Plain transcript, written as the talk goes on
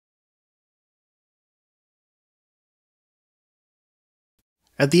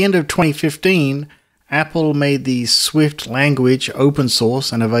At the end of 2015, Apple made the Swift language open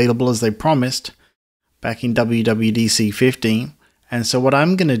source and available as they promised back in WWDC 15. And so what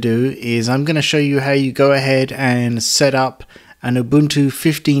I'm going to do is I'm going to show you how you go ahead and set up an Ubuntu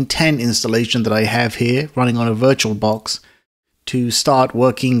 15.10 installation that I have here running on a virtual box to start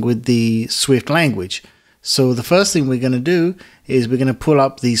working with the Swift language. So the first thing we're going to do is we're going to pull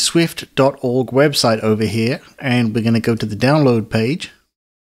up the swift.org website over here, and we're going to go to the download page.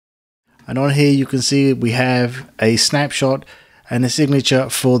 And on here you can see we have a snapshot and a signature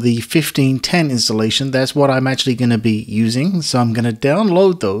for the 15.10 installation. That's what I'm actually going to be using. So I'm going to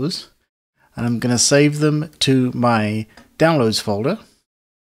download those and I'm going to save them to my downloads folder.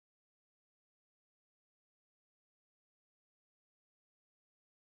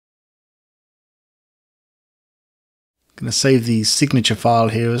 I'm going to save the signature file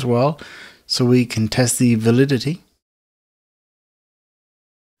here as well so we can test the validity.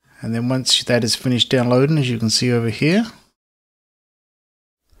 And then once that is finished downloading, as you can see over here,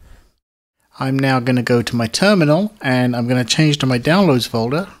 I'm now going to go to my terminal and I'm going to change to my downloads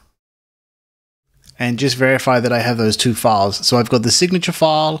folder and just verify that I have those two files. So I've got the signature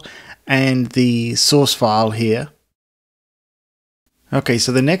file and the source file here. Okay,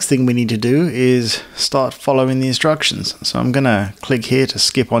 so the next thing we need to do is start following the instructions. So I'm going to click here to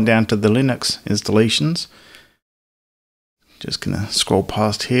skip on down to the Linux installations. Just going to scroll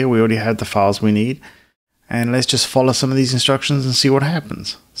past here. We already have the files we need. And let's just follow some of these instructions and see what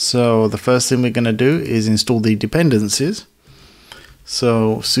happens. So the first thing we're going to do is install the dependencies.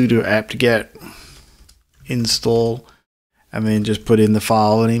 So sudo apt-get install, and then just put in the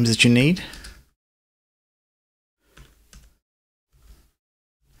file names that you need.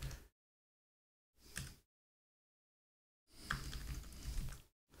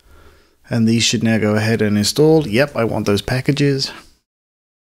 And these should now go ahead and install. Yep, I want those packages.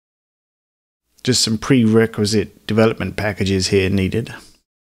 Just some prerequisite development packages here needed.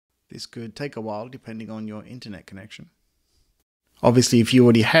 This could take a while depending on your internet connection. Obviously, if you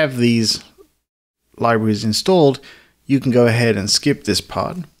already have these libraries installed, you can go ahead and skip this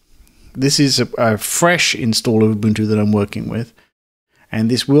part. This is a fresh install of Ubuntu that I'm working with.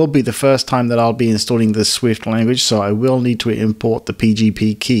 And this will be the first time that I'll be installing the Swift language, so I will need to import the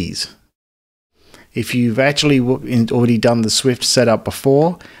PGP keys. If you've actually already done the Swift setup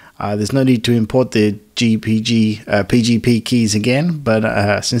before, there's no need to import the PGP keys again,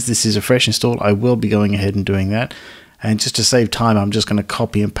 but since this is a fresh install, I will be going ahead and doing that. And just to save time, I'm just going to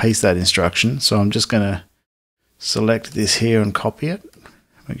copy and paste that instruction. So I'm just going to select this here and copy it.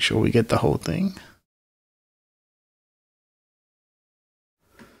 Make sure we get the whole thing.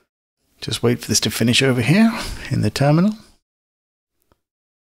 Just wait for this to finish over here in the terminal.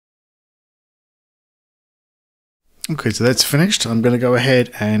 Okay, so that's finished. I'm going to go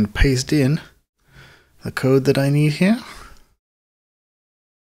ahead and paste in the code that I need here.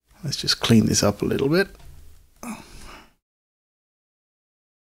 Let's just clean this up a little bit.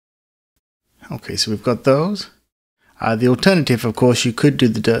 Okay, so we've got those. The alternative, of course, you could do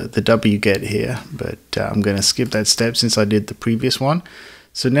the wget here, but I'm going to skip that step since I did the previous one.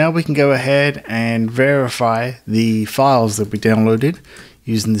 So now we can go ahead and verify the files that we downloaded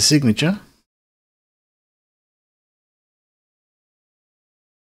using the signature.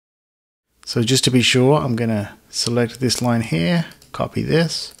 So just to be sure, I'm going to select this line here, copy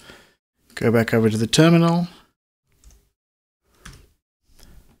this, go back over to the terminal,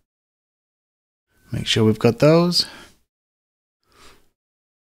 make sure we've got those.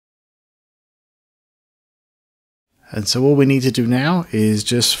 And so all we need to do now is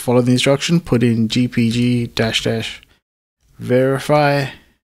just follow the instruction, put in gpg verify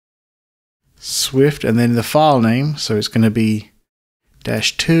Swift and then the file name. So it's going to be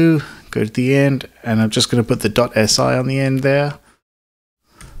 -2. Go to the end, and I'm just going to put the .si on the end there.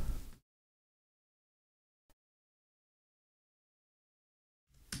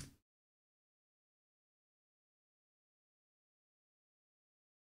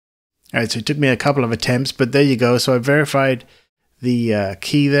 Alright, so it took me a couple of attempts, but there you go. So I verified the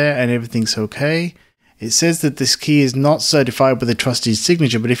key there and everything's okay. It says that this key is not certified with a trusted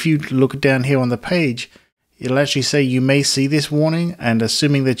signature, but if you look down here on the page, it'll actually say you may see this warning, and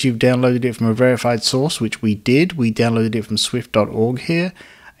assuming that you've downloaded it from a verified source, which we did, we downloaded it from swift.org here,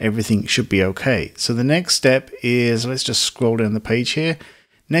 everything should be okay. So the next step is, let's just scroll down the page here.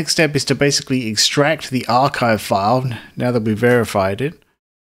 Next step is to basically extract the archive file now that we've verified it.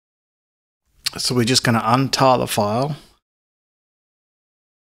 So we're just going to untar the file.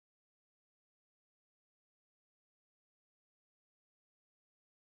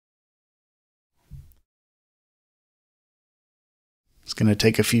 It's going to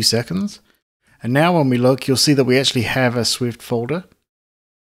take a few seconds. And now when we look, you'll see that we actually have a Swift folder.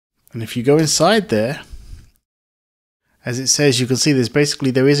 And if you go inside there, as it says, you can see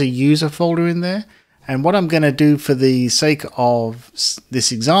there is a user folder in there. And what I'm going to do for the sake of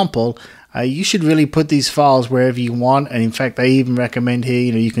this example, you should really put these files wherever you want. And in fact, I even recommend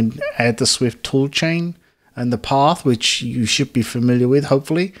here, you can add the Swift toolchain and the path, which you should be familiar with,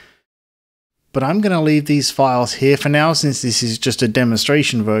 hopefully. But I'm going to leave these files here for now, since this is just a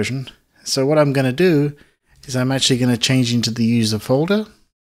demonstration version. So what I'm going to do is I'm actually going to change into the user folder.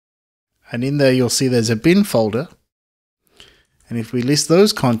 And in there, you'll see there's a bin folder. And if we list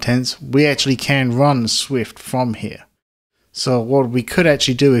those contents, we actually can run Swift from here. So what we could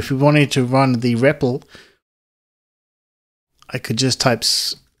actually do, if we wanted to run the REPL, I could just type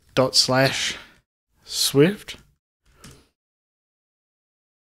 /Swift.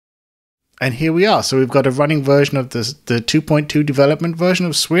 And here we are. So we've got a running version of the 2.2 development version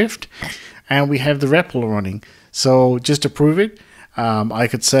of Swift, and we have the REPL running. So just to prove it, I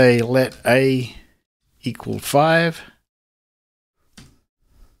could say let a equal 5.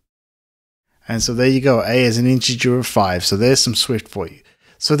 And so there you go, a is an integer of 5. So there's some Swift for you.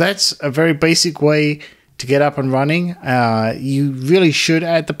 So that's a very basic way to get up and running. You really should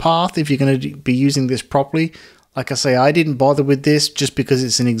add the path if you're going to be using this properly. Like I say, I didn't bother with this just because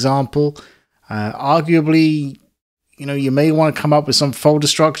it's an example. Arguably, you may want to come up with some folder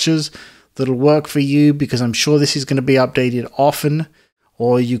structures that'll work for you, because I'm sure this is going to be updated often.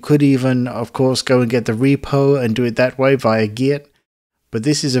 Or you could even, of course, go and get the repo and do it that way via Git. But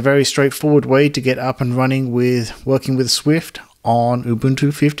this is a very straightforward way to get up and running with working with Swift on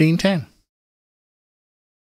Ubuntu 15.10.